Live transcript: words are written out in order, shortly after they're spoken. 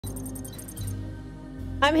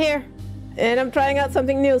I'm here, and I'm trying out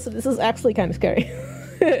something new, so this is actually kind of scary.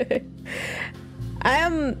 I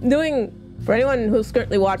am doing, for anyone who's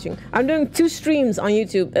currently watching, I'm doing 2 streams on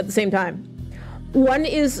YouTube at the same time. One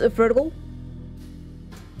is vertical,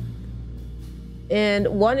 and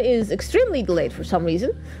one is extremely delayed for some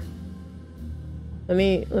reason. Let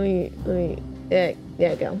me, there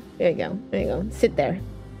you go, there you go, sit there.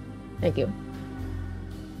 Thank you.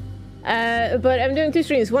 But I'm doing 2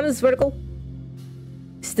 streams. One is vertical.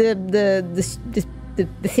 It's the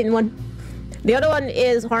thin one. The other one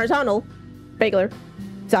is horizontal, regular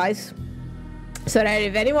size. So that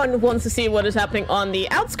if anyone wants to see what is happening on the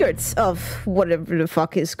outskirts of whatever the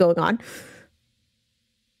fuck is going on,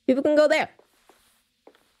 people can go there.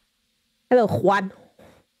 Hello, Juan.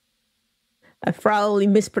 I probably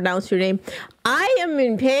mispronounced your name. I am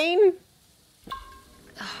in pain.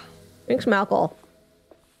 Drink some alcohol.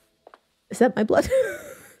 Is that my blood?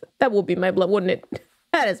 That will be my blood, wouldn't it?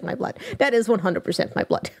 That is my blood. That is 100% my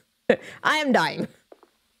blood. I am dying.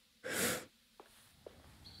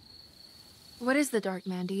 What is the Dark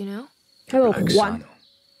Man, do you know? Hello, Black Juan. Sun,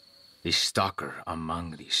 the stalker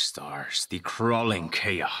among the stars, the crawling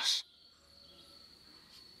chaos.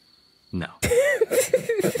 No.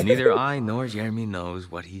 Neither I nor Jeremy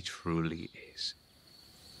knows what he truly is.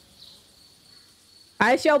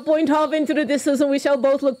 I shall point off into the distance and we shall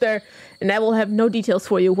both look there. And I will have no details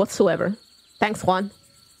for you whatsoever. Thanks, Juan.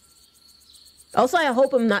 Also, I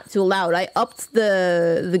hope I'm not too loud. I upped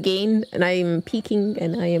the gain and I am peaking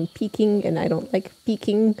and I am peaking and I don't like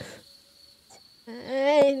peaking.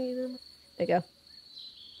 There you go.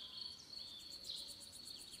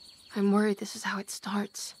 I'm worried this is how it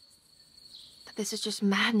starts. That this is just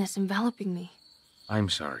madness enveloping me. I'm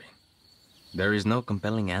sorry. There is no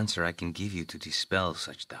compelling answer I can give you to dispel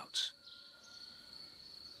such doubts.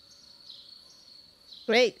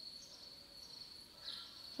 Great.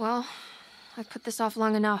 Well, I've put this off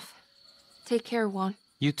long enough. Take care, Juan.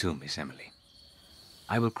 You too, Miss Emily.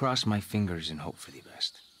 I will cross my fingers and hope for the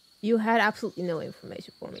best. You had absolutely no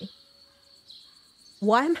information for me.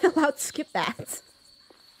 Why am I allowed to skip that?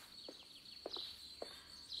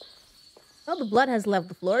 Well, the blood has left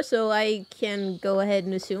the floor, so I can go ahead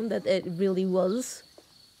and assume that it really was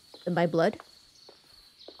my blood.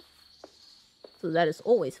 So that is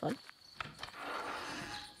always fun.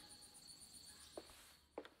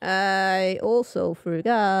 I also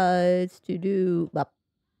forgot to do...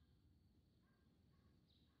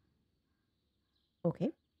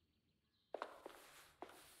 Okay.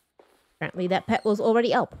 Apparently that pet was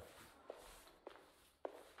already up.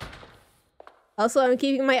 Also, I'm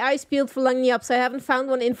keeping my eyes peeled for Lungny-ups. I haven't found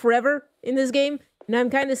one in forever in this game. And I'm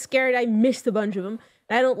kind of scared I missed a bunch of them.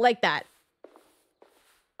 And I don't like that.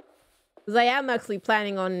 Because I am actually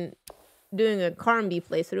planning on doing a Carnby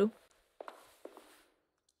playthrough.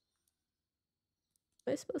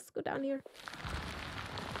 Am I supposed to go down here?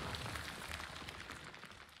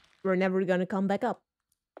 We're never gonna come back up.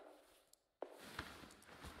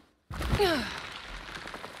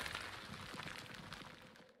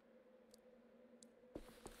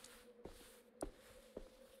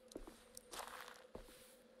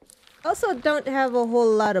 Also don't have a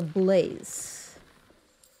whole lot of blaze.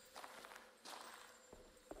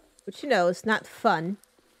 Which, you know, is not fun.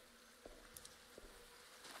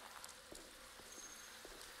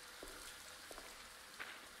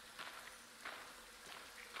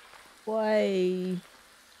 Why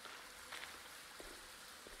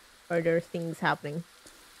are there things happening?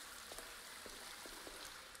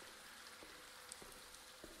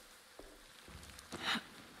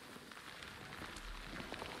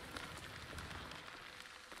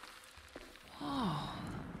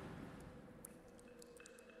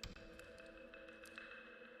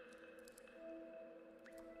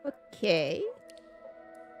 Okay.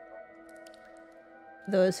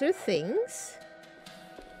 Those are things.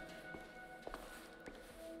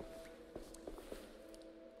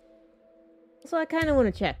 So I kind of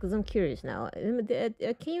want to check because I'm curious now.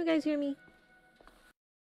 Can you guys hear me?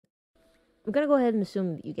 I'm gonna go ahead and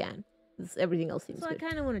assume that you can. Because everything else seems good. I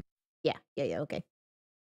kind of want to... Yeah, okay.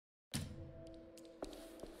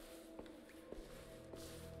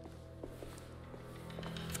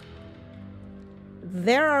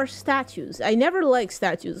 There are statues. I never like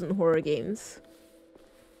statues in horror games.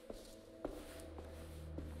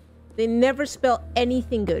 They never spell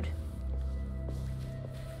anything good.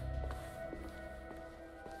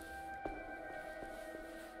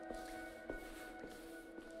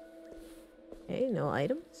 Okay, no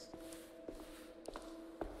items.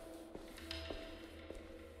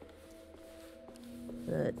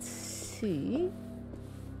 Let's see.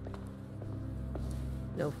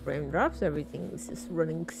 No frame drops. Everything is just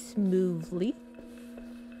running smoothly.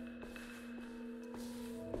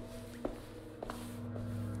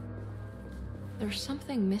 There's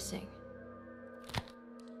something missing.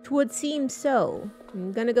 It would seem so.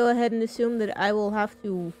 I'm gonna go ahead and assume that I will have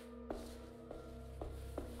to...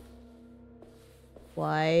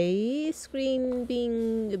 Why screen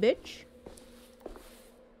being a bitch?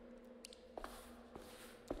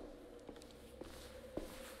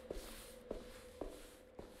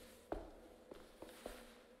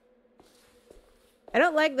 I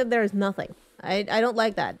don't like that there's nothing. I don't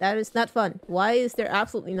like that. That is not fun. Why is there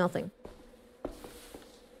absolutely nothing?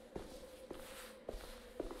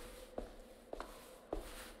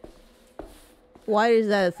 Why is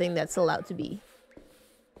that a thing that's allowed to be?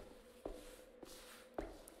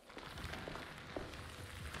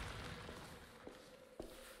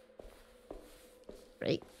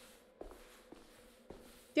 Right.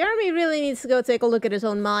 Jeremy really needs to go take a look at his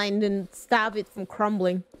own mind and stop it from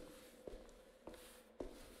crumbling.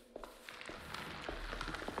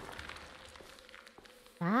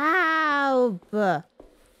 Stop!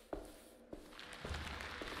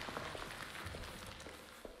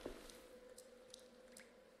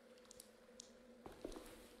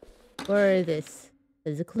 Where is this?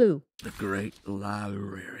 There's a clue. The great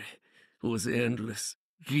library was endless,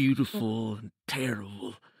 beautiful, and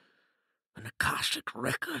terrible. An Akashic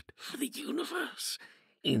record for the universe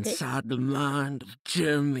inside the mind of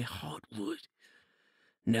Jeremy Hartwood,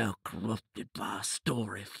 now corrupted by a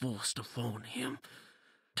story forced upon him,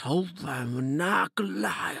 told by a maniacal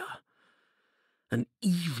liar, an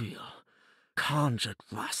evil conjured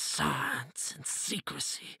by science and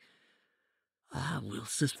secrecy. I will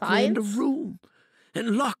suspend a room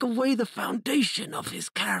and lock away the foundation of his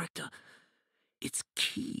character. Its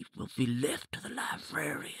key will be left to the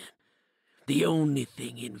librarian, the only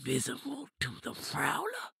thing invisible to the prowler.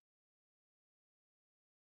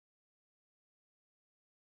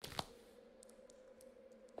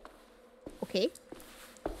 Okay.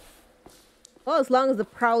 Well, as long as the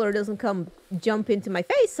prowler doesn't come jump into my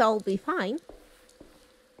face, I'll be fine.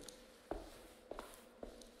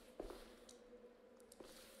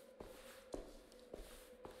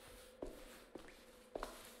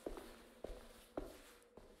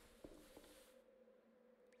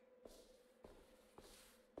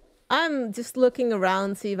 I'm just looking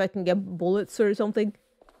around, see if I can get bullets or something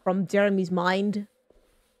from Jeremy's mind.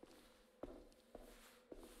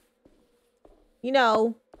 You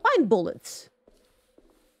know, find bullets.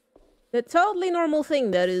 The totally normal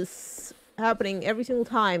thing that is happening every single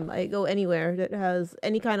time I go anywhere that has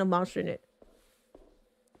any kind of monster in it.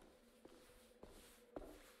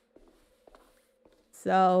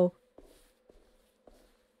 So,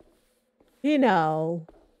 you know,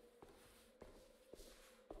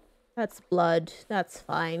 that's blood. That's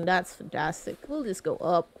fine. That's fantastic. We'll just go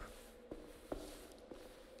up.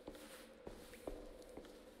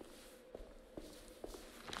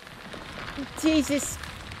 Jesus.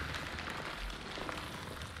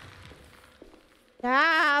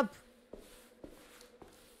 Stop.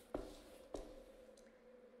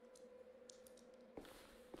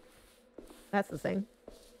 That's the thing.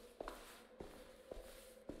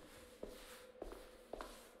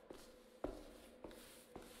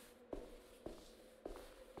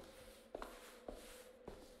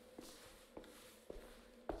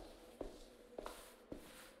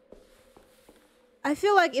 I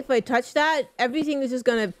feel like if I touch that, everything is just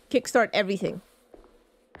gonna kickstart everything.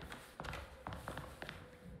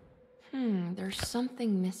 There's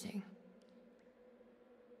something missing.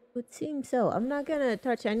 Would seem so. I'm not gonna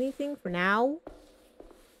touch anything for now.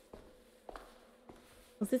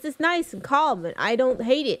 Well, this is nice and calm, and I don't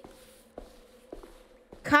hate it.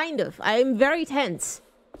 Kind of. I'm very tense.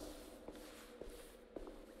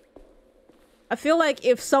 I feel like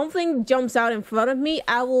if something jumps out in front of me,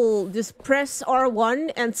 I will just press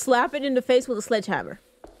R1 and slap it in the face with a sledgehammer.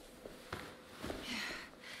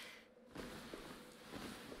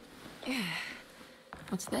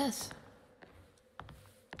 What's this?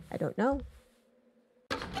 I don't know.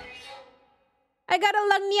 I gotta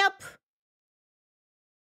lug me up.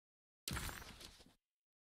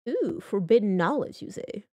 Ooh, forbidden knowledge, you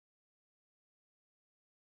say?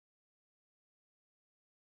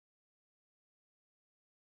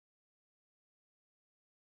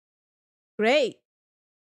 Great.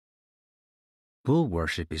 Bull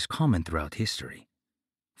worship is common throughout history.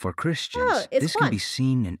 For Christians, this can be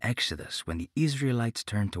seen in Exodus when the Israelites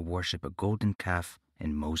turned to worship a golden calf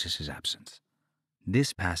in Moses' absence.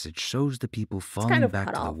 This passage shows the people falling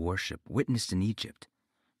back to the worship witnessed in Egypt,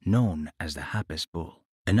 known as the Hapis bull.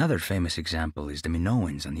 Another famous example is the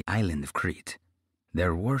Minoans on the island of Crete.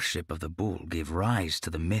 Their worship of the bull gave rise to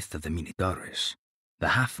the myth of the Minotaurus, the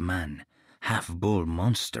half-man, half-bull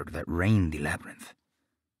monster that reigned the labyrinth.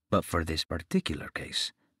 But for this particular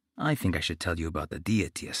case, I think I should tell you about the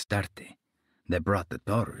deity Astarte that brought the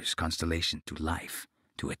Taurus constellation to life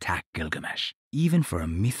to attack Gilgamesh. Even for a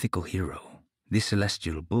mythical hero, this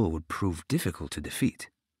celestial bull would prove difficult to defeat.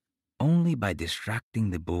 Only by distracting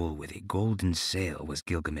the bull with a golden sail was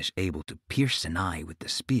Gilgamesh able to pierce an eye with the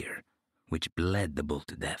spear, which bled the bull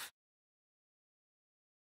to death.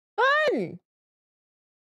 Fun!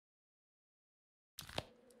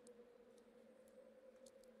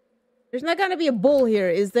 There's not gonna be a bull here,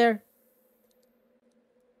 is there?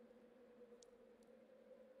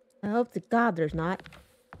 I hope to God there's not.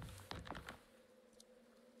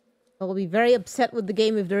 I will be very upset with the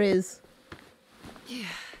game if there is. Yeah.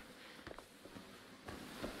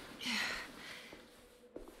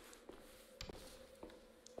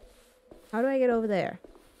 How do I get over there?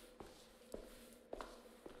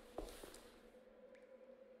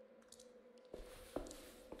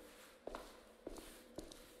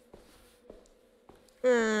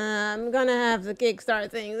 I'm gonna have to kickstart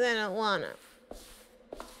things. I don't wanna.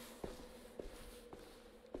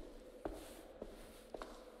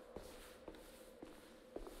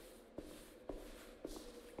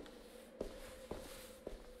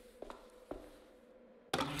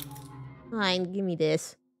 Fine, give me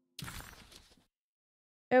this.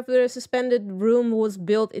 After the suspended room was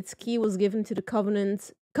built, its key was given to the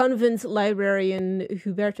convent librarian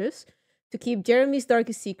Hubertus to keep Jeremy's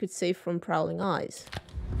darkest secrets safe from prowling eyes.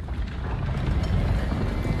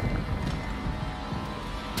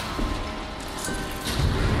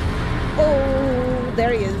 Oh,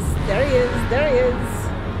 there he is. There he is. There he is.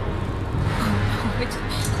 Oh no,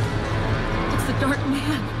 it's the Dark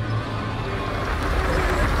Man.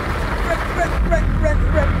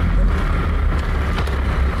 Run.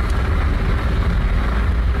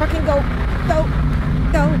 Fucking go. Go.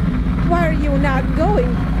 Why are you not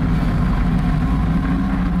going?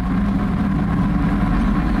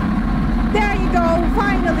 There you go.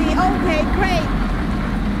 Finally. Okay, great.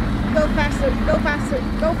 Go faster. Go faster.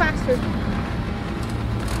 Go faster.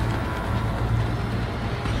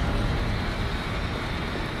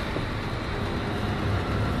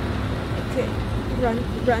 Okay. Run.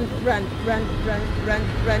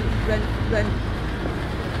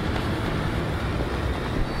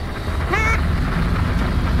 Ha!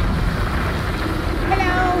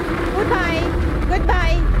 Hello.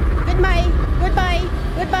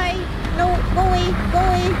 Goodbye. No, go away.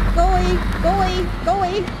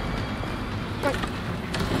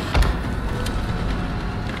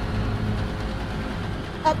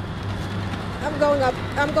 Up. I'm going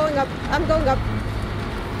up.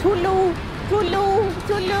 Too low.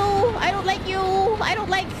 I don't like you.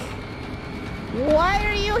 Why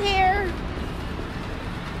are you here?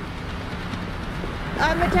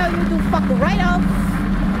 I'm gonna tell you to fuck right off.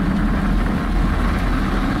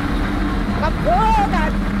 Up. Oh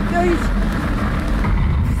God.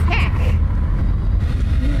 Heck.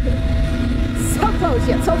 So close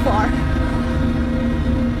yet so far.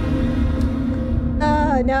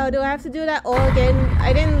 No, do I have to do that all again?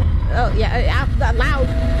 I didn't. Oh yeah, loud.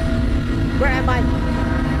 Where am I?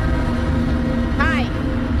 Hi.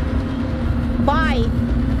 Bye.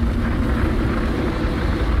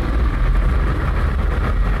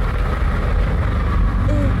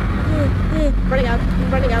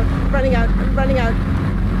 Running out.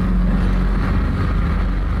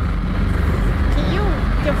 Can you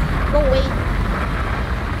just go away?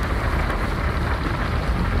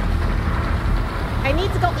 I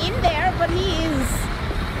need to go in there, but he is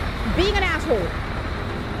being an asshole.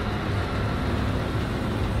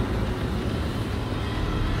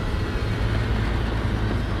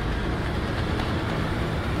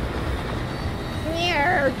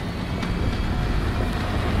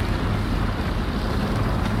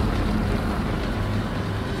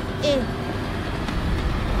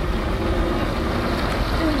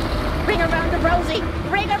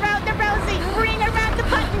 Ring around the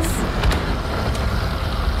buttons.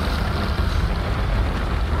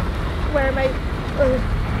 Where am I?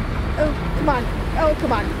 Oh,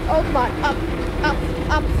 come on.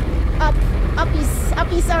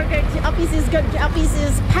 Uppies are good. Uppies is good. Uppies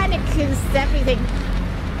is panic is everything.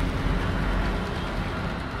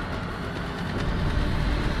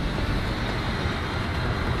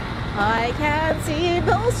 I can't see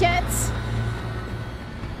bullshit.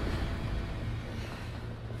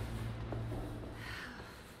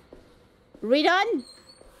 Redone?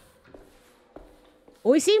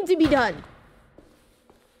 We seem to be done.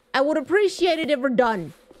 I would appreciate it if we're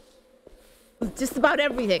done. With just about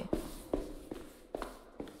everything.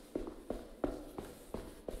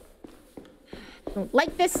 Don't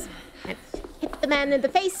like this. I hit the man in the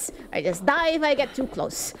face. I just die if I get too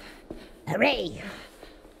close. Hooray!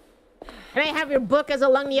 Can I have your book as a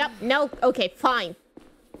lung-me-up? No? Okay, fine.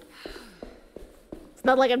 It's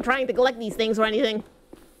not like I'm trying to collect these things or anything.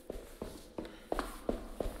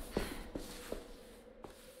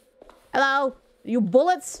 Hello? You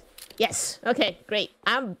bullets? Yes. Okay, great.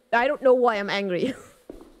 I don't know why I'm angry.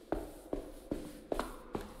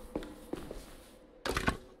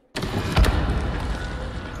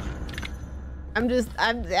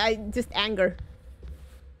 I just anger.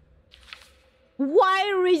 Why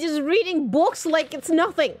are we just reading books like it's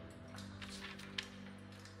nothing?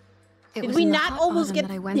 Did we not almost get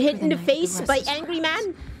hit in the face by Angry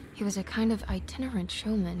Man? He was a kind of itinerant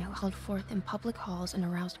showman who held forth in public halls and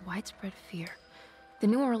aroused widespread fear. The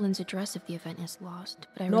New Orleans address of the event is lost,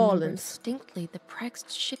 but I remember distinctly the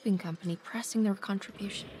Prext shipping company pressing their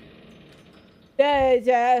contribution.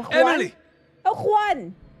 Juan. Emily! Oh,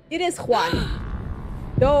 Juan! It is Juan.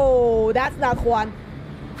 No, that's not Juan.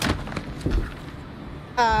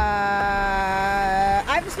 I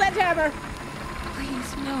have a sledgehammer.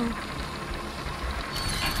 Please, no.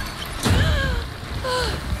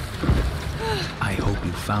 I hope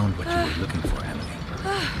you found what you were looking for, Emily.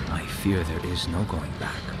 I fear there is no going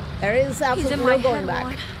back. There is absolutely no going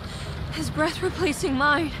back. His breath replacing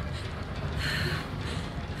mine.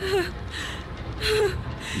 You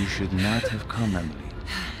should not have come, Emily.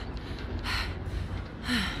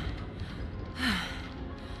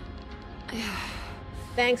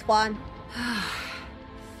 Thanks, Juan.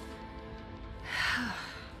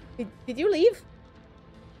 Did you leave?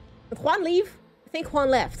 Did Juan leave? I think Juan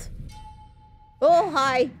left. Oh,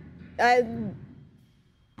 hi.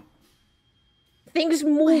 Things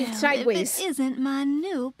moved sideways. If it isn't my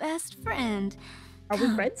new best friend. Are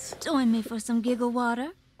we friends? Join me for some giggle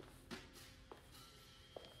water.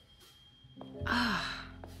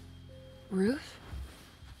 Ruth?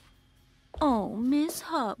 Oh, Miss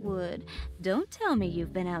Hotwood, don't tell me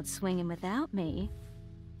you've been out swinging without me.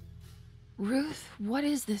 Ruth, what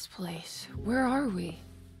is this place? Where are we?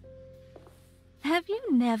 Have you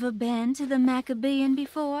never been to the Maccabean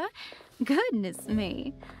before? Goodness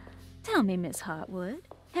me. Tell me, Miss Hotwood,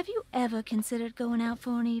 have you ever considered going out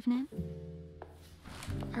for an evening?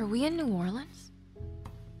 Are we in New Orleans?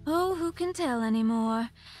 Oh, who can tell anymore?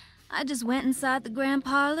 I just went inside the grand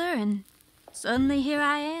parlor and suddenly here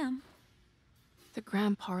I am. The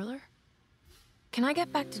grand parlor? Can I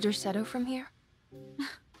get back to Derceto from here?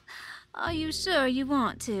 Are you sure you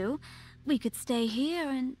want to? We could stay here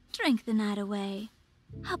and drink the night away.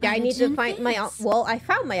 How about I need to find my uncle. Well, I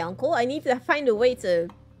found my uncle. I need to find a way to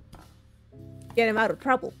get him out of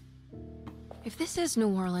trouble. If this is New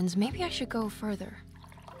Orleans, maybe I should go further.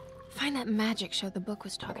 Find that magic show the book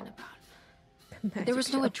was talking about. There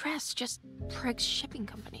was no address, just Prext shipping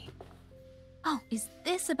company. Oh, is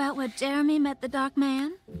this about where Jeremy met the Dark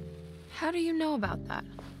Man? How do you know about that?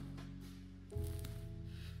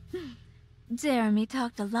 Jeremy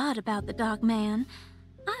talked a lot about the Dark Man.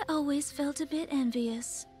 I always felt a bit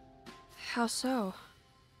envious. How so?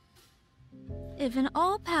 If an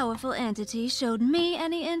all-powerful entity showed me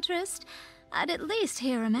any interest, I'd at least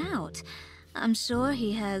hear him out. I'm sure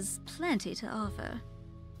he has plenty to offer.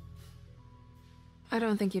 I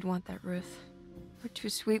don't think you'd want that, Ruth. We're too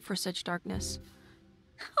sweet for such darkness.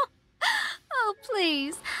 Oh,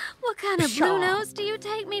 please. What kind of blue nose do you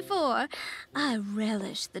take me for? I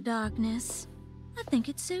relish the darkness. I think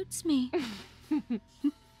it suits me.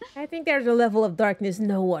 I think there's a level of darkness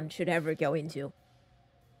no one should ever go into.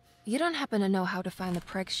 You don't happen to know how to find the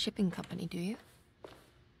Prext shipping company, do you?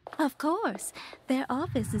 Of course. Their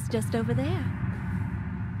office is just over there.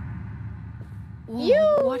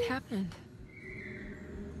 Whoa, what happened?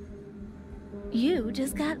 You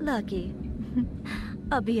just got lucky.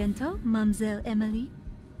 A bientôt, Mademoiselle Emily.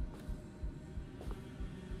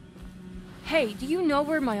 Hey, do you know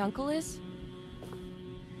where my uncle is?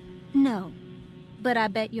 No, but I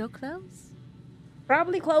bet you're close.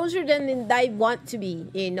 Probably closer than I want to be,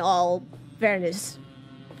 in all fairness.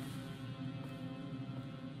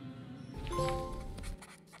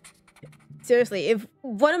 Seriously, if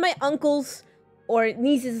one of my uncles or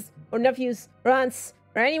nieces or nephews or aunts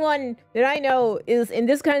or anyone that I know is in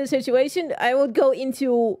this kind of situation, I will go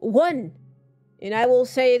into one, and I will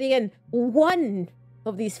say it again, one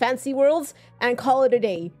of these fancy worlds and call it a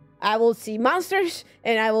day. I will see monsters,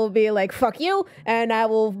 and I will be like, fuck you, and I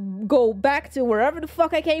will go back to wherever the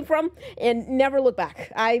fuck I came from and never look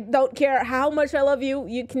back. I don't care how much I love you.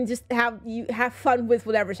 You can just have fun with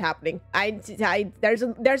whatever's happening. There's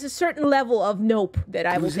a certain level of nope that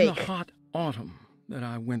I will take. It was in the hot autumn. that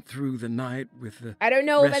I went through the night with the I don't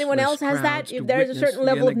know if anyone else has that. If there's a certain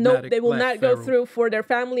level of note they will not go through for their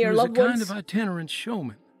family or loved ones. He was a kind of itinerant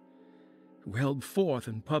showman who held forth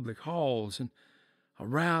in public halls and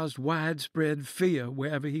aroused widespread fear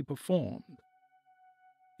wherever he performed.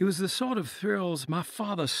 It was the sort of thrills my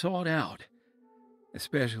father sought out,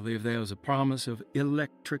 especially if there was a promise of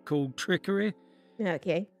electrical trickery.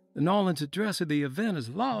 Okay. The Nolan's address of the event is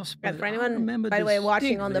lost, but for anyone, by the way,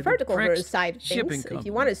 watching on the vertical side of things, if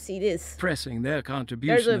you want to see this, pressing their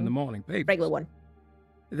contribution in the morning papers. Regular one.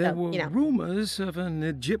 There were rumors of an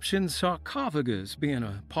Egyptian sarcophagus being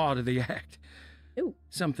a part of the act. Ooh.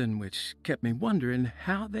 Something which kept me wondering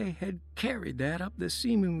how they had carried that up the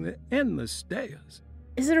seemingly endless stairs.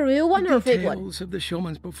 Is it a real one or a fake one? The details of the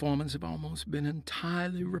showman's performance have almost been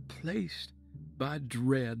entirely replaced by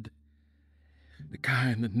dread. The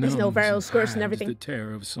kind that numbs no Pharaoh's curse and everything. The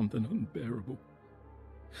terror of something unbearable.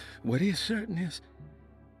 What is certain is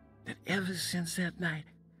that ever since that night,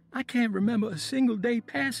 I can't remember a single day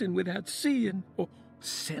passing without seeing or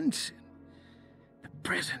sensing the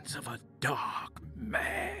presence of a dark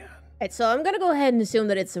man. Right, so I'm gonna go ahead and assume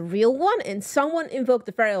that it's a real one, and someone invoked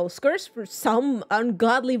the Pharaoh's curse for some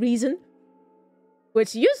ungodly reason.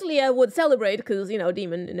 Which usually I would celebrate, because, you know,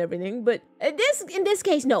 demon and everything, but in this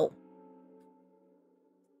case, no.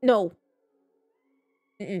 No.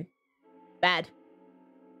 Bad.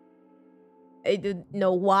 I didn't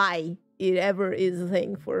know why it ever is a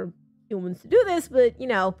thing for humans to do this, but, you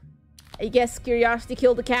know, I guess curiosity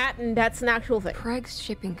killed the cat, and that's an actual thing. Craig's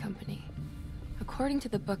Shipping Company. According to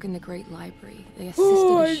the book in the Great Library, they assisted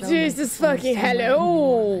a showman Jesus fucking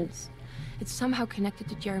hello! It's somehow connected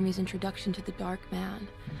to Jeremy's introduction to the Dark Man.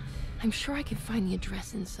 I'm sure I could find the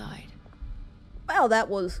address inside. Well, that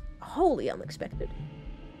was wholly unexpected.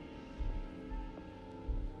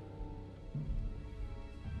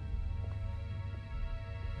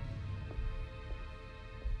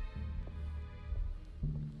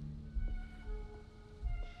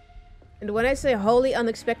 And when I say wholly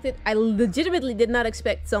unexpected, I legitimately did not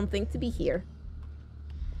expect something to be here.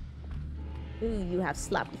 Ooh, you have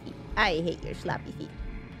sloppy feet. I hate your sloppy feet.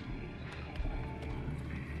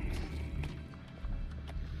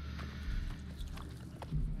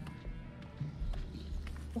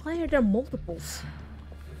 Why are there multiples?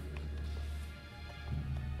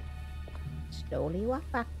 Slowly walk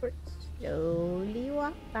backwards. Slowly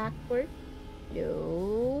walk backward.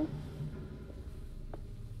 No.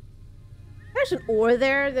 There's an ore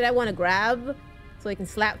there that I want to grab so I can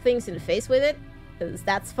slap things in the face with it, because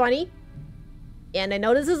that's funny. And I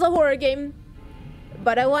know this is a horror game,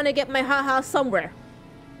 but I want to get my haha somewhere.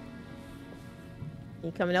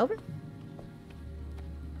 You coming over?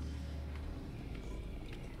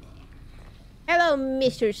 Hello,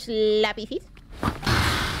 Mr. Slappy Feet.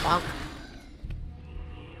 Bonk.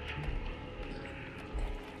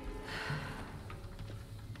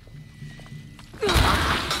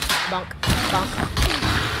 Bonk. Bonk. Bonk.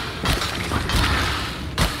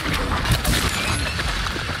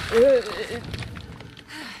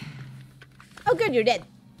 Oh good, you're dead.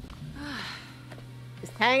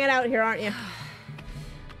 Just hanging out here, aren't you?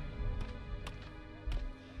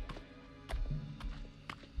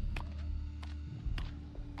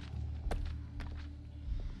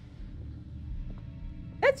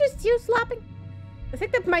 That's just you slapping? I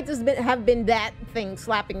think that might just have been that thing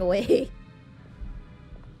slapping away.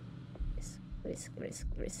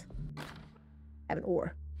 Chris. I have an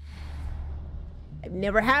ore. I've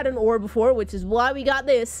never had an ore before, which is why we got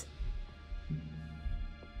this.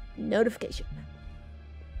 Notification.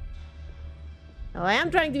 Now, I am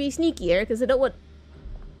trying to be sneaky here, because I don't want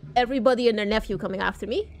everybody and their nephew coming after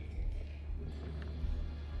me.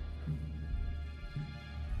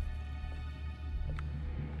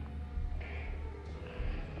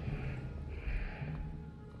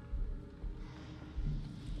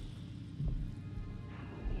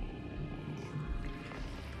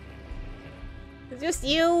 It's just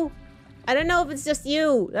you. I don't know if it's just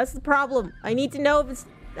you. That's the problem. I need to know if it's...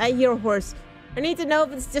 I hear a horse. I need to know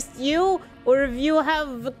if it's just you or if you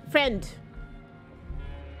have a friend.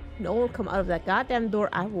 No one will come out of that goddamn door.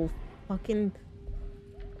 I will fucking...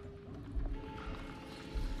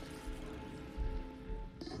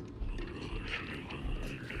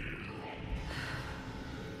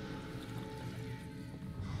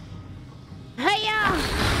 Hey-ya!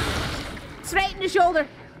 Straight in the shoulder.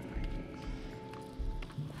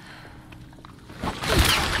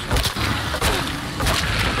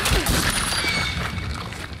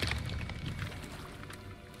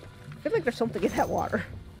 I feel like there's something in that water.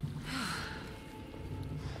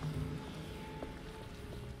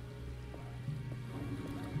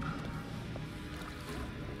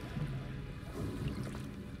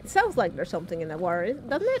 It sounds like there's something in the water,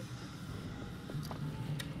 doesn't it?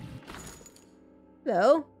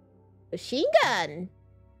 Hello? Machine gun!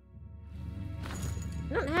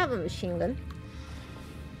 I don't have a machine gun.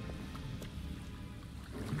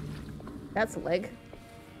 That's a leg.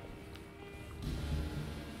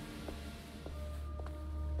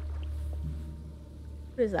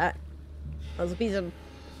 What is that? That was a piece of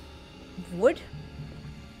wood?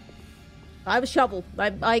 I have a shovel.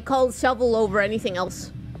 I call shovel over anything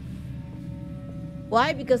else.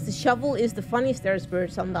 Why? Because the shovel is the funny stairs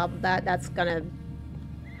birds on top of that. That's gonna...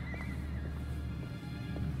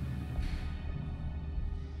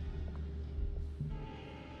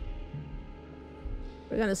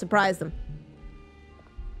 We're gonna surprise them.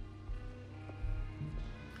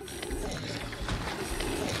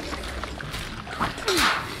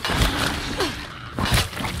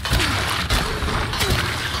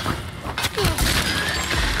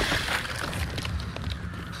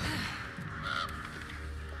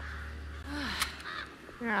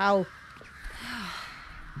 Ow.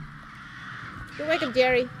 You wake up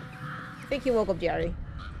Jerry. I think you woke up Jerry.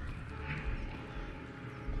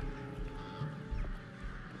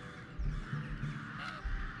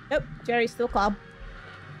 Nope, Jerry's still calm.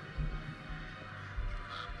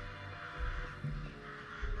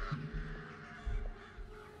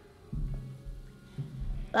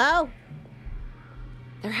 Oh.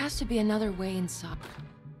 There has to be another way inside.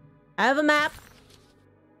 I have a map.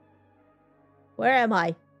 Where am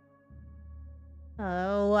I?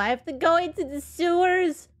 Oh, I have to go into the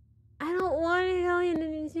sewers. I don't want to go into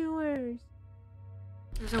the sewers.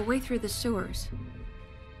 There's a way through the sewers.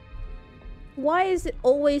 Why is it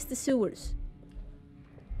always the sewers?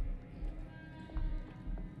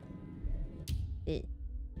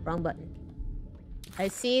 Wrong button. I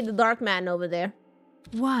see the dark man over there.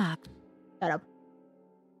 Why? Shut up.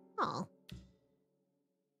 Oh.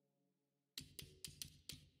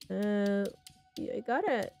 Yeah, I got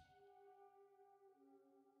it.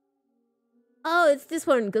 Oh, it's this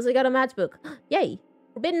one, because I got a matchbook. Yay!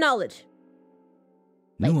 Forbidden knowledge.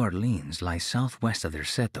 New Orleans lies southwest of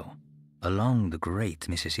Derceto, along the great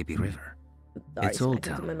Mississippi River. Its old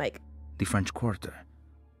town, the French Quarter,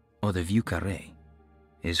 or the Vieux Carré,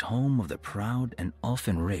 is home of the proud and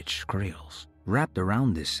often rich Creoles. Wrapped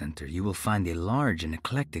around this center, you will find a large and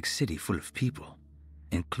eclectic city full of people,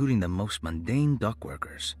 including the most mundane dock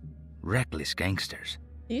workers, reckless gangsters,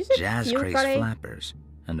 jazz-crazed flappers,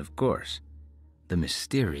 and of course, the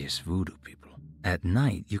mysterious voodoo people. At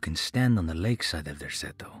night, you can stand on the lakeside of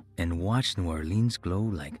Derceto and watch New Orleans glow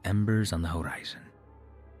like embers on the horizon.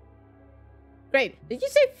 Great. Did you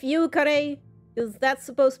say Vieux Carré? Because that's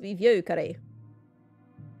supposed to be Vieux Carré.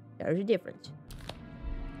 There's a difference.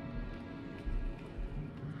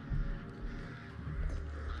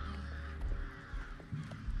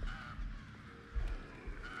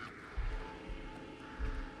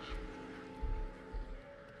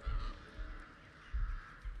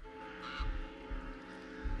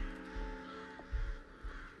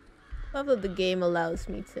 Love that the game allows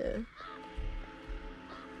me to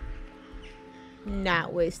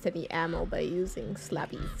not waste any ammo by using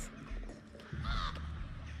slappies.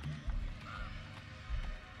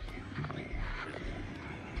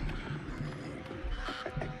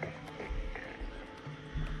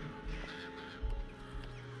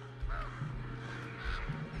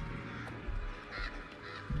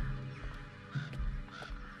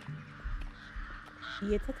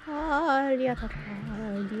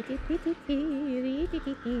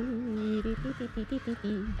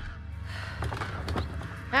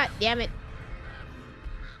 God damn it.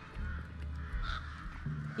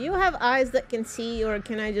 Do you have eyes that can see, or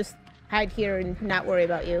can I just hide here and not worry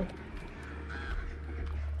about you?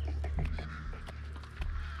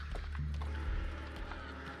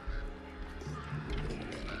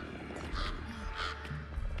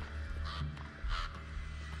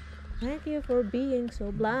 Thank you for being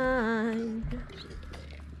so blind.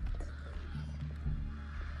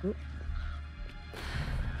 Oop.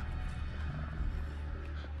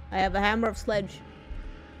 I have a hammer of sledge.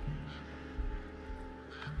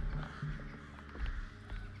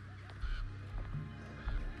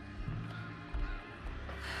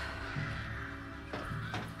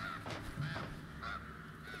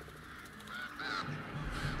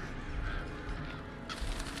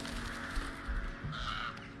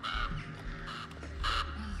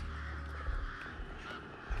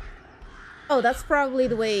 Oh, that's probably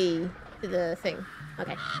the way to the thing.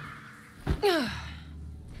 Okay.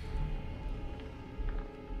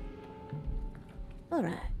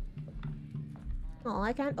 Alright. Oh,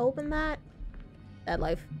 I can't open that? Bad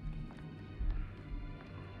life.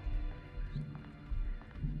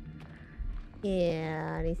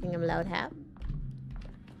 Yeah, anything I'm allowed to have?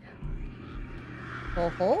 Oh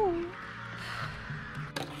ho.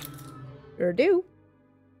 Sure do.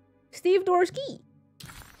 Steve Door's key.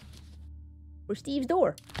 Or Steve's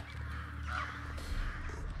door.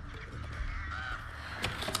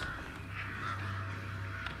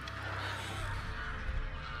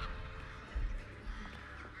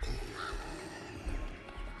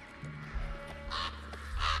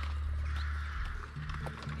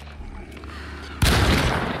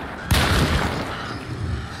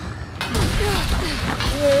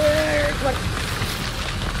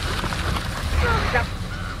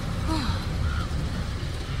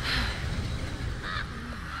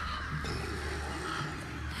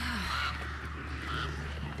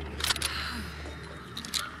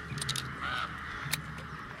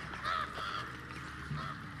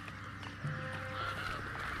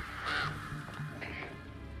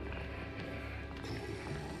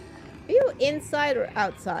 Are you inside or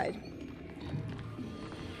outside?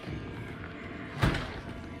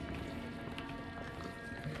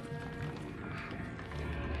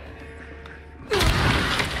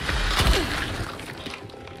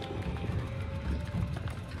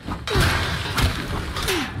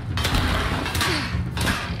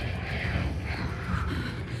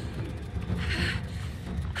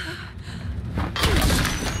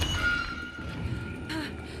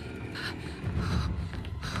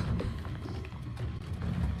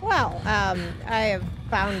 I have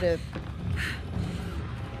found a...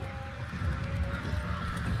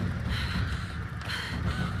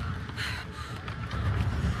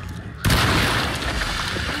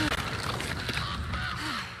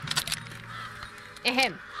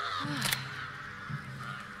 Ahem.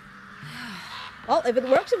 Well, if it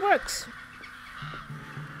works, it works.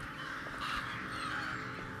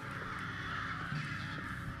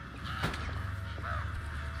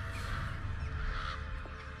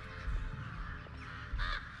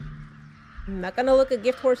 I'm not gonna look a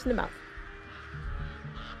gift horse in the mouth.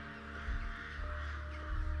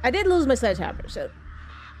 I did lose my sledgehammer, so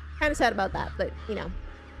kind of sad about that, but you know,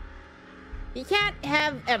 you can't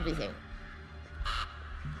have everything.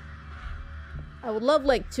 I would love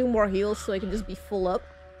like 2 more heals so I can just be full up.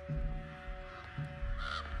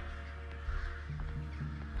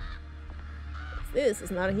 This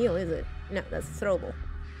is not a heal, is it? No, that's throwable.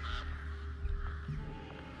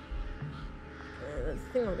 There's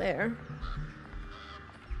a thing over there.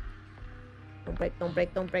 Don't break, don't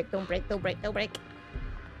break, don't break, don't break, don't break, don't break.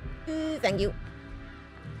 Thank you.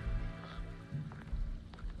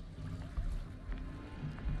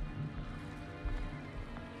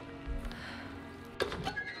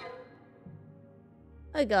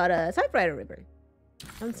 I got a typewriter ribbon.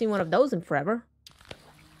 Haven't seen one of those in forever.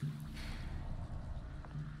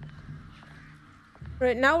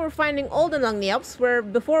 Right now we're finding old along the Alps, where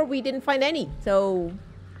before we didn't find any, so...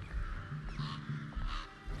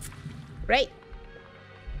 Right.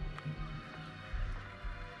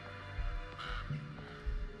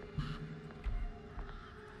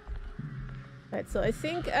 Right, so I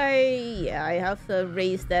think I have to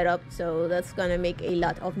raise that up, so that's gonna make a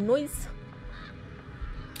lot of noise.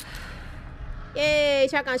 Yay,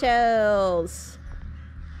 shotgun shells!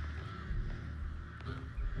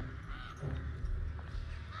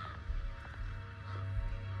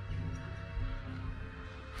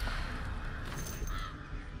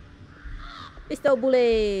 Pistol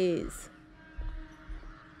bullets!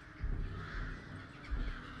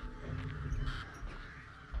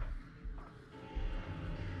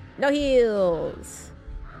 No heals!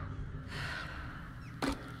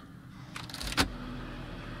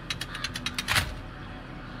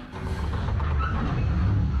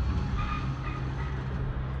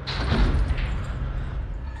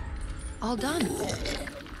 All done.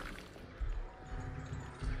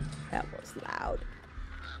 That was loud.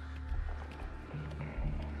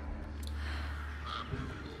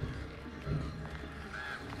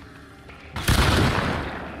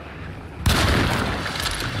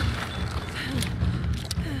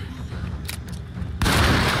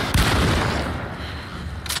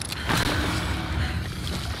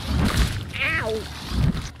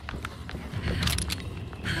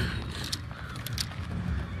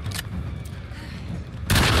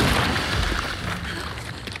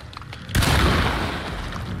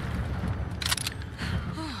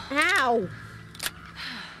 Ow!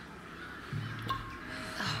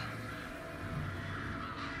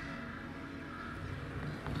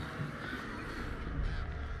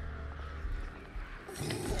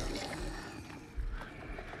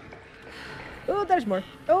 Oh, there's more.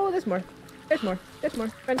 Oh, there's more. There's more. There's more.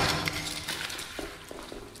 Run.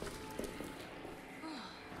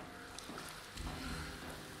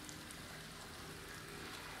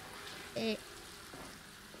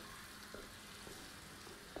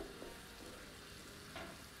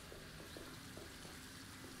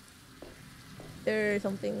 There's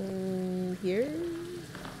something here.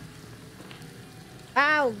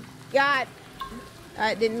 Oh, God.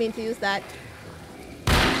 I didn't mean to use that.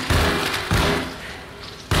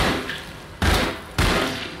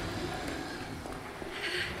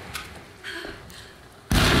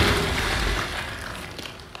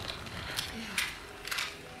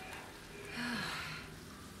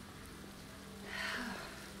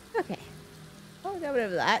 Okay. Oh, got rid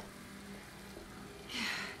of that.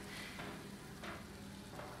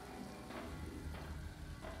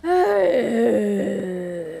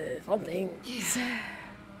 Something.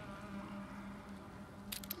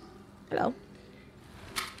 Hello.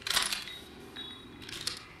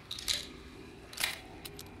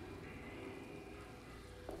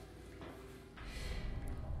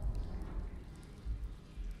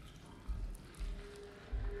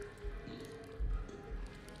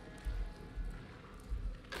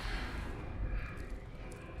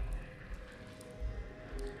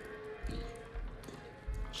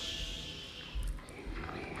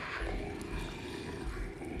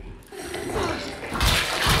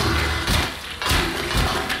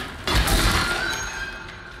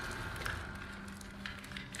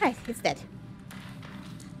 It's dead.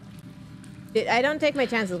 Dude, I don't take my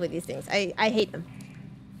chances with these things. I hate them.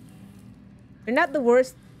 They're not the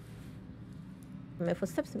worst. My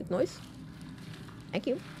footsteps make noise. Thank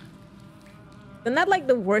you. They're not like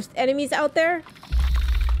the worst enemies out there.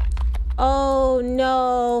 Oh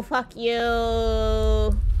no, fuck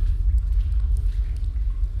you.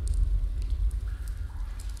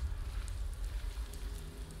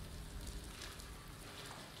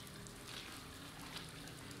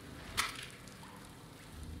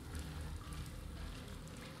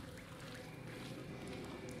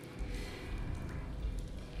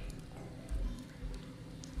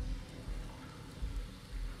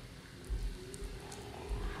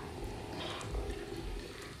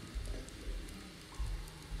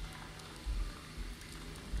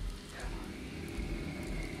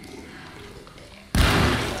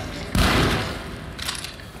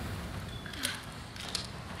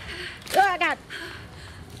 Oh, God.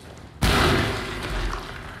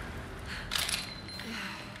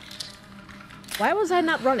 Why was I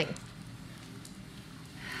not running?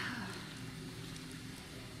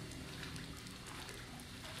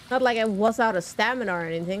 Not like I was out of stamina or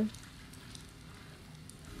anything.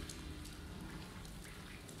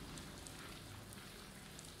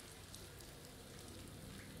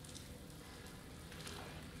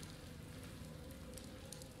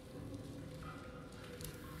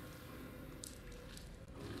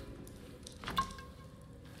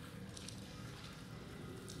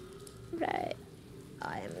 Right.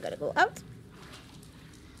 I am gonna go out.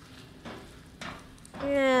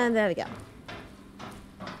 And there we go.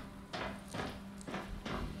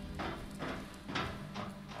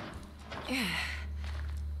 Yeah.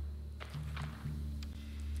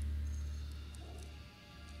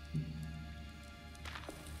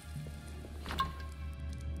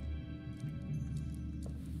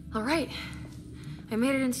 All right. I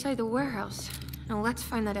made it inside the warehouse. Now let's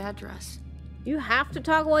find that address. You have to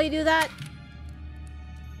talk while you do that?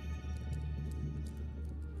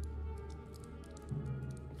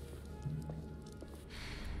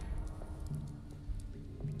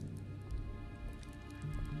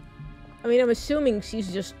 I mean, I'm assuming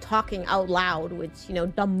she's just talking out loud, which, you know,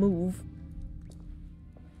 dumb move.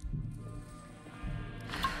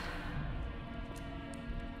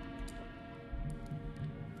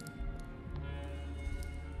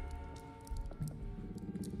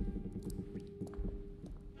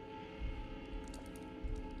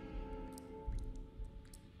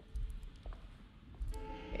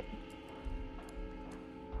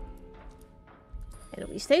 And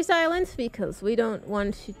we stay silent because we don't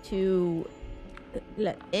want to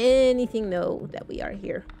let anything know that we are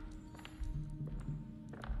here.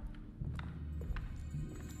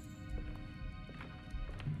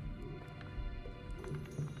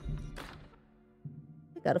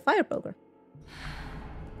 I got a fire poker.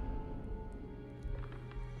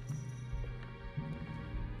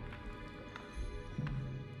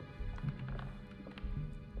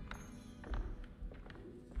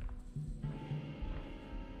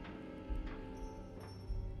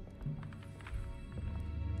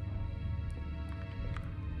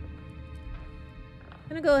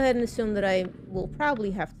 I'm gonna go ahead and assume that I will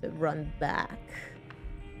probably have to run back.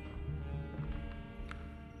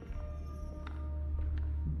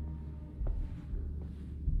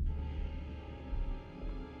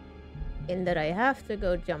 in that I have to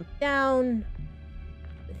go jump down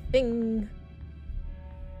the thing.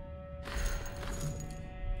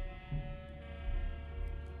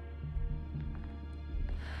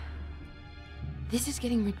 This is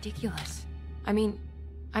getting ridiculous. I mean,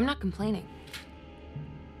 I'm not complaining.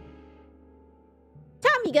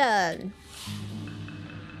 Tommy gun!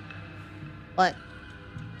 What?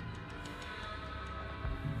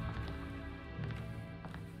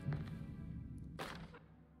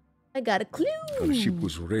 I got a clue! Our ship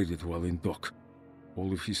was raided while in dock.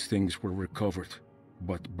 All of his things were recovered,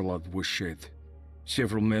 but blood was shed.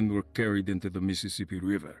 Several men were carried into the Mississippi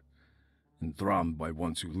River and drowned by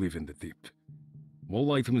ones who live in the deep.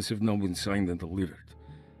 All items have now been signed and delivered.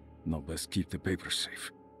 Now let's keep the papers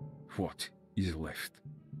safe. What is left?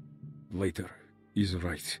 Later is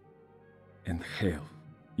right. And hell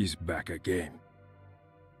is back again.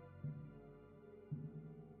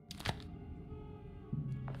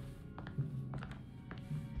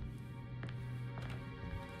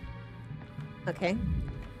 Okay.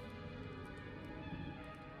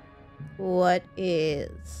 What is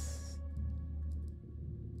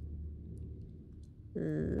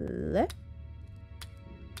left?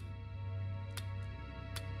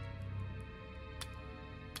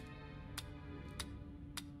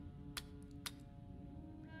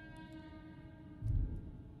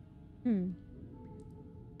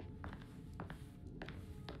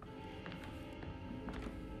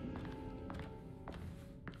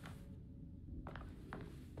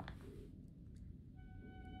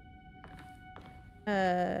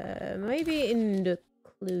 Maybe in the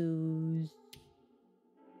clues.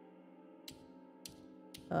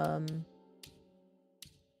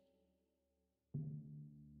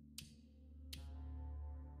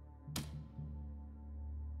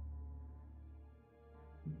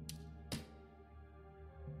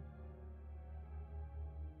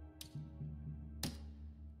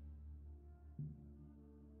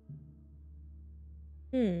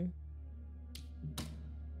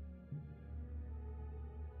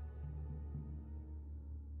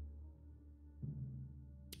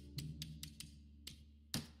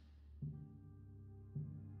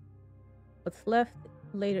 What's left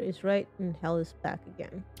later is right and hell is back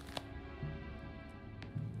again.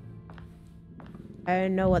 I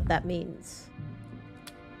don't know what that means.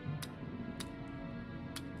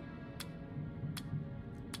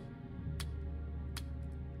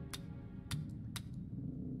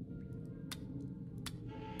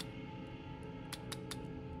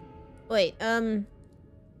 Wait,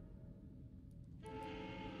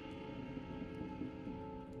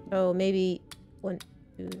 oh, maybe 1,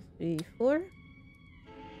 2, 3, 4. And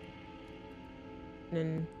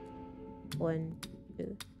then 1,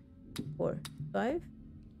 2, 4, 5.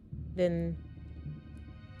 Then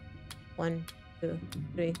 1, 2,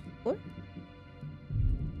 3, 4.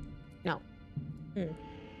 No.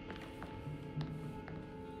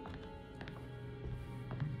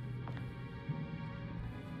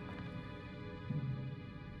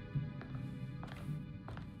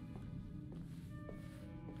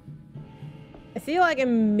 I feel like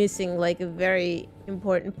I'm missing like a very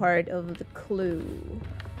important part of the clue.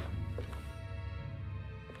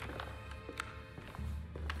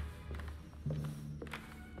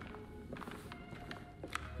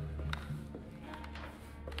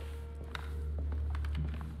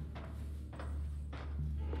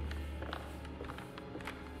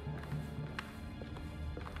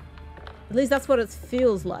 At least that's what it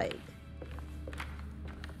feels like.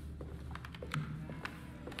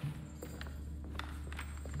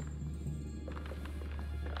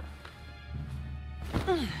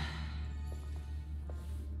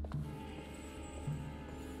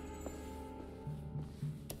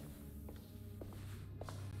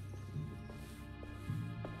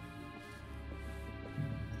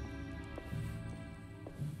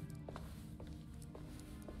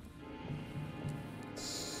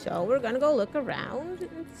 So we're gonna go look around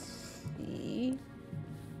and see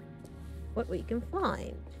what we can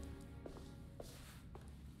find.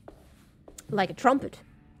 Like a trumpet.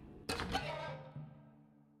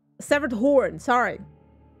 A severed horn, sorry.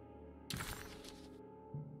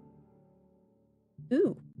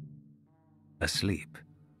 Ooh. Asleep,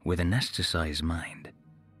 with an anesthetized mind,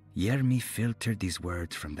 Yermi filtered these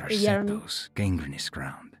words from their septos, gangrenous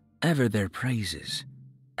ground. Ever their praises,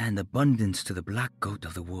 and abundance to the black goat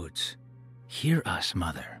of the woods. Hear us,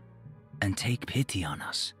 mother, and take pity on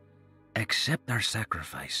us. Accept our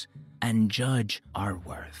sacrifice, and judge our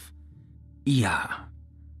worth. Ia,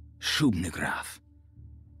 Shubnigrath.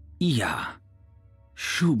 Ia,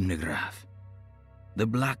 Shubnigrath. The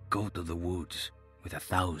black goat of the woods with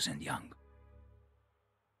 1,000 young.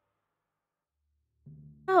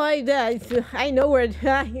 Oh, I know where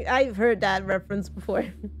I've heard that reference before.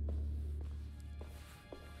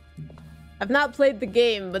 I've not played the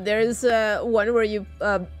game, but there is one where you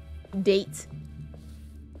date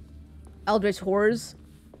eldritch horrors.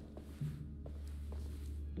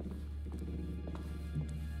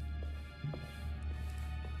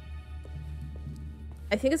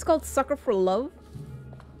 I think it's called Sucker for Love.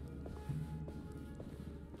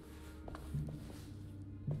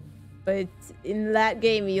 But in that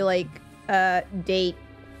game, you like date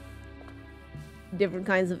different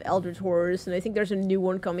kinds of eldritch horrors, and I think there's a new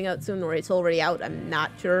one coming out soon, or it's already out. I'm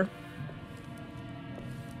not sure.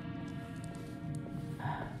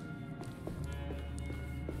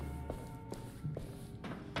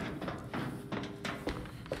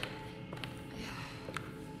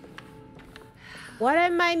 What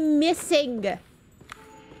am I missing?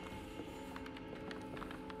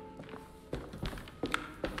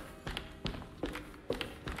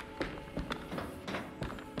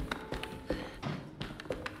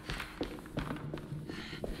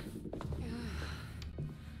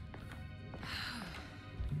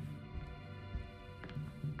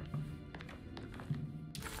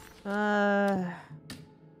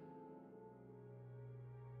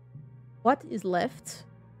 What is left?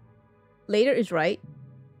 Later is right.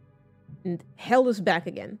 And hell is back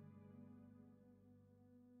again.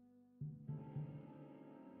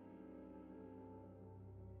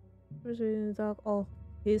 All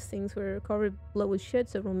his things were covered, blood was shed,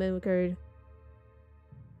 several men were carried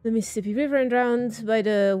the Mississippi River and drowned by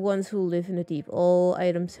the ones who live in the deep. All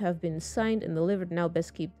items have been signed and delivered. Now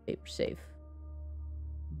best keep the paper safe.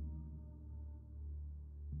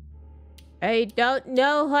 I don't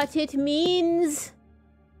know what it means.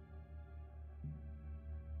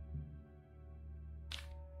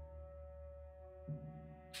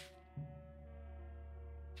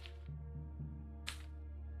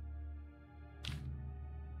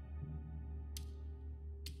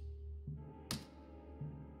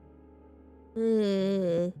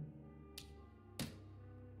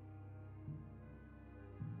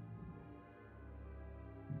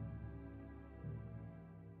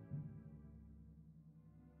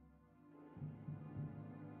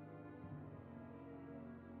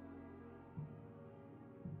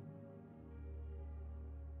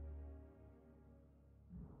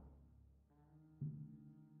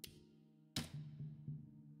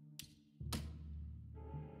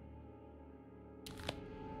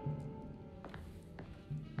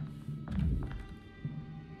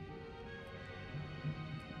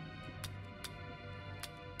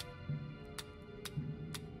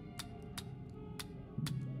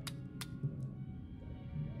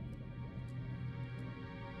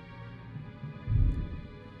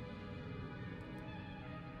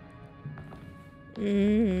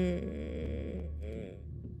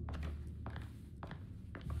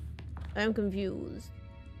 I'm confused.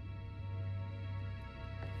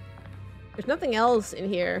 There's nothing else in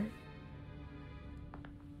here.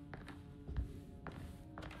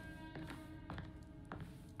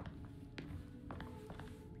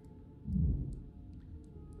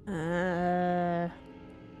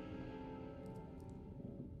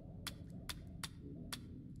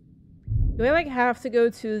 Do I like have to go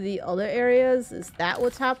to the other areas? Is that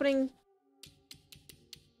what's happening?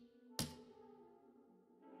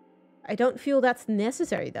 I don't feel that's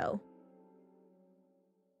necessary though.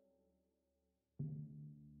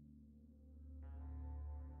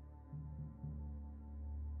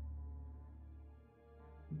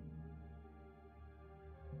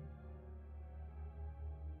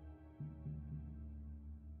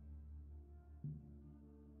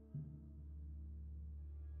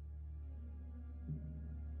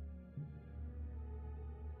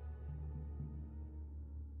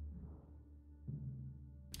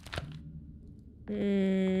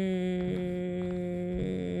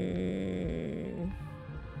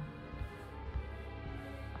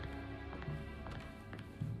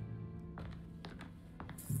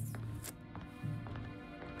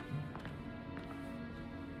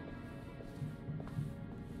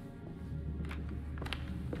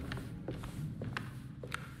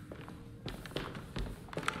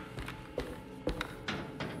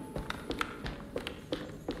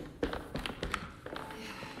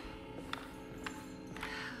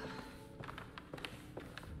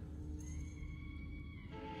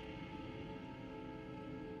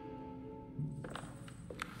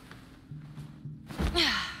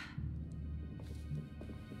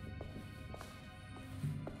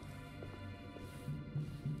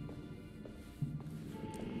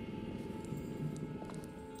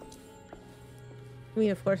 I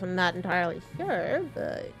mean, of course, I'm not entirely sure,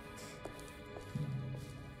 but...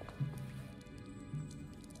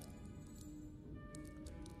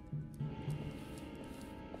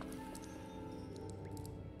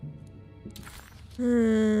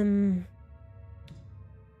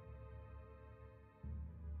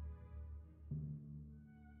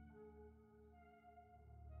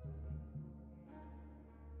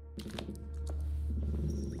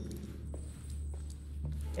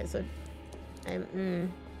 Okay, so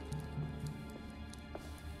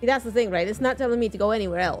See, that's the thing, right? It's not telling me to go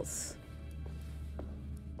anywhere else.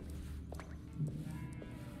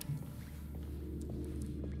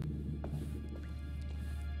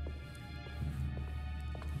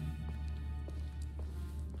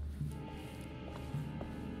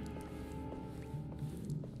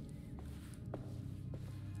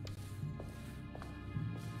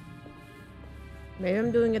 Maybe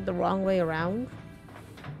I'm doing it the wrong way around.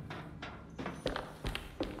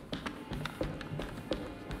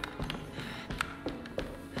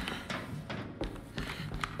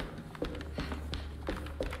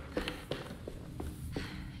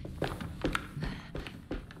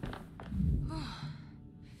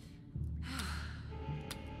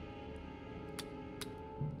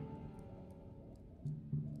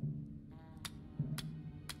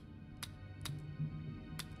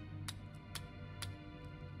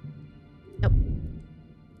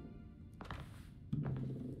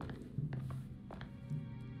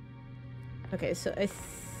 Okay, so I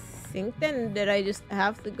think then that I just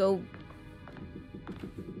have to go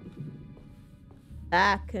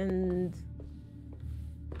back and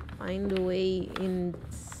find a way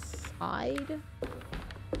inside.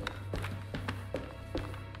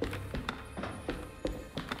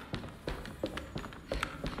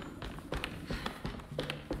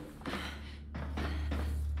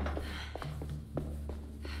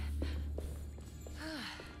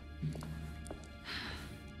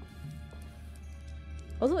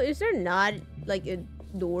 Also, is there not like a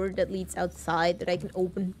door that leads outside that I can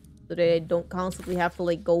open so that I don't constantly have to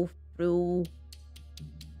like go through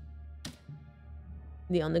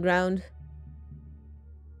the underground?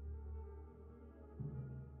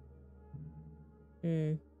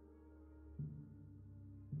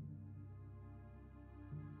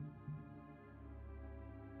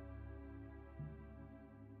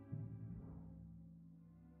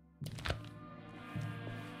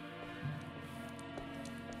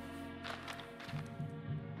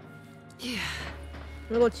 Yeah.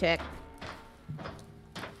 I'm gonna go check.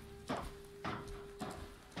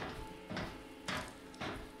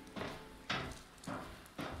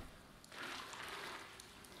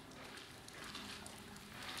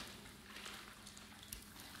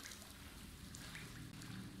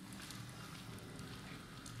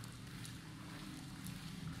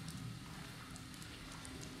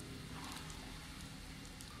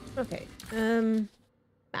 Okay.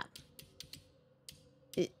 Map.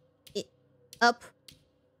 Up.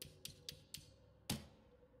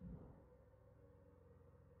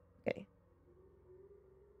 Okay.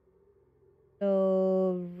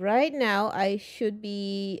 So right now I should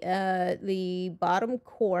be at the bottom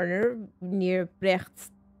corner near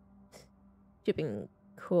Brecht's Shipping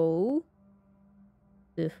Co.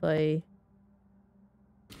 If I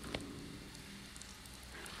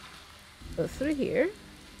go through here.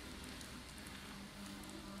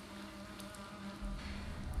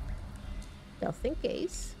 Just in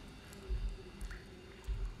case.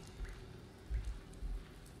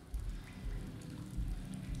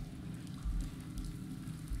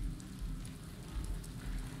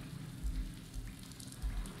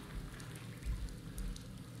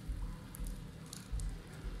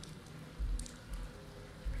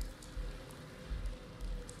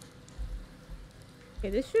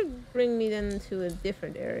 Okay, this should bring me then to a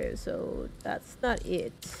different area, so that's not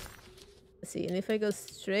it. Let's see, and if I go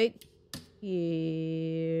straight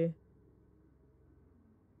here...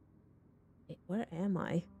 Wait, where am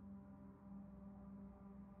I?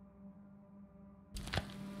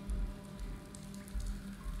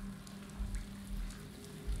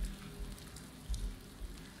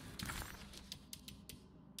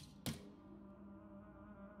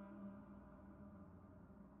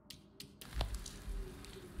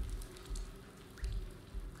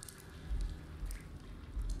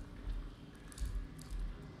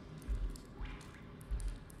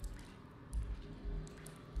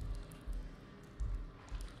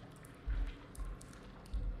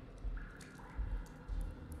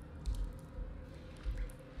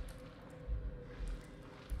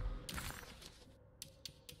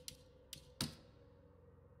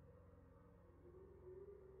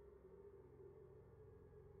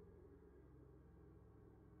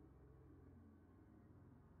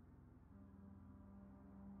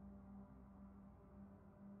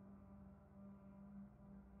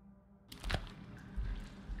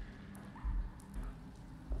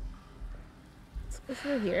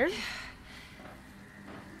 through here.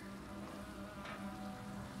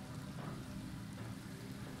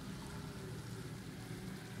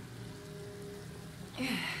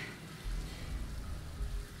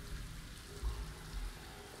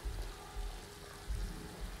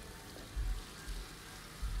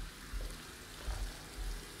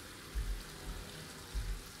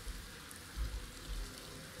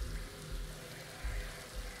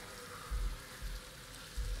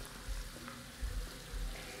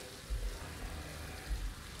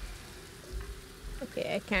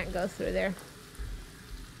 Okay, I can't go through there.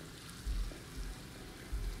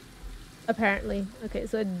 Apparently. Okay,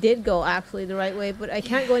 so it did go actually the right way, but I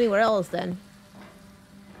can't go anywhere else then.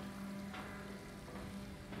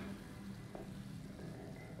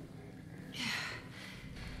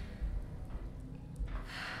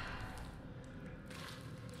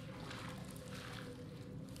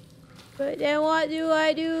 But then what do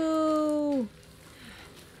I do?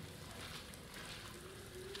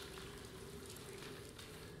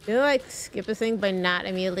 Do I like skip a thing by not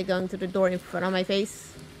immediately going to the door in front of my face?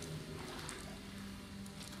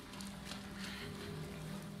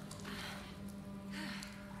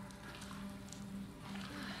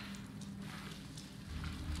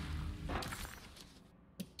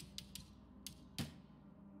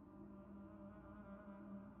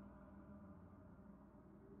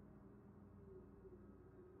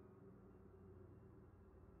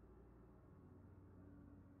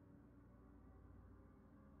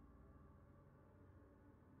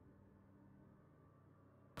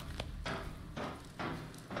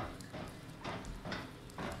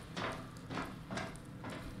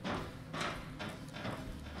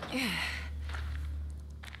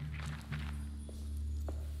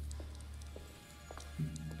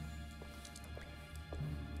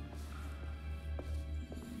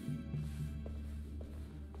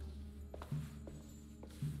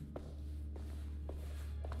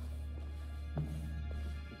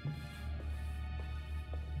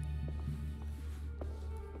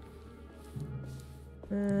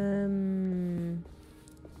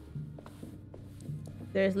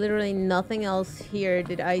 There's literally nothing else here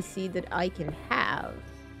that I see that I can have.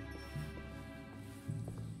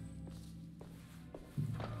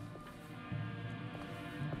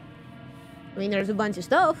 I mean, there's a bunch of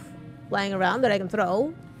stuff lying around that I can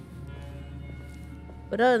throw.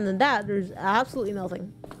 But other than that, there's absolutely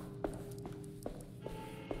nothing.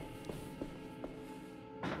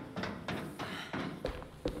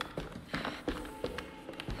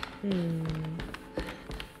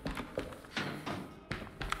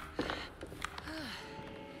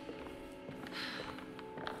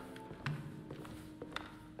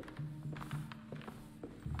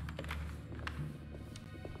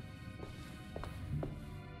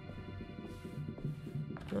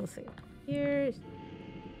 Nothing here.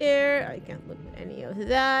 Here. I can't look at any of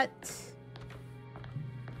that.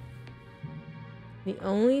 The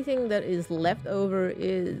only thing that is left over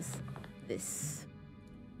is this.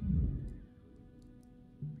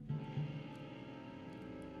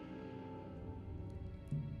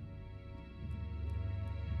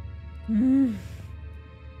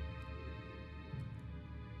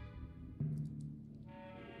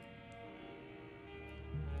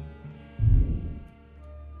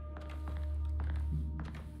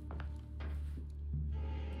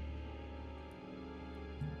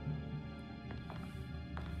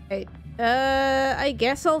 I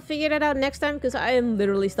guess I'll figure that out next time because I am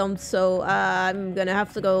literally stumped, so I'm gonna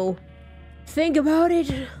have to go think about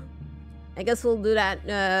it. I guess we'll do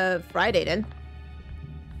that Friday then.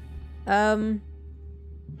 For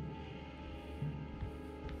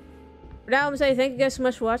now, I'm saying thank you guys so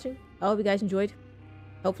much for watching. I hope you guys enjoyed.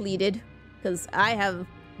 Hopefully you did, because I have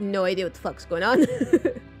no idea what the fuck's going on.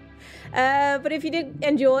 But if you did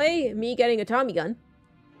enjoy me getting a Tommy gun,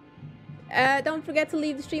 don't forget to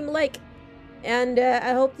leave the stream a like. And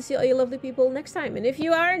I hope to see all you lovely people next time. And if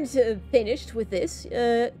you aren't finished with this,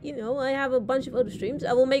 you know, I have a bunch of other streams.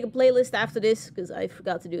 I will make a playlist after this, because I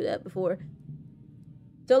forgot to do that before.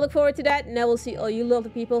 So look forward to that, and I will see all you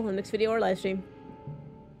lovely people in the next video or live stream.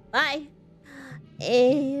 Bye!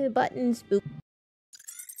 Buttons, boop.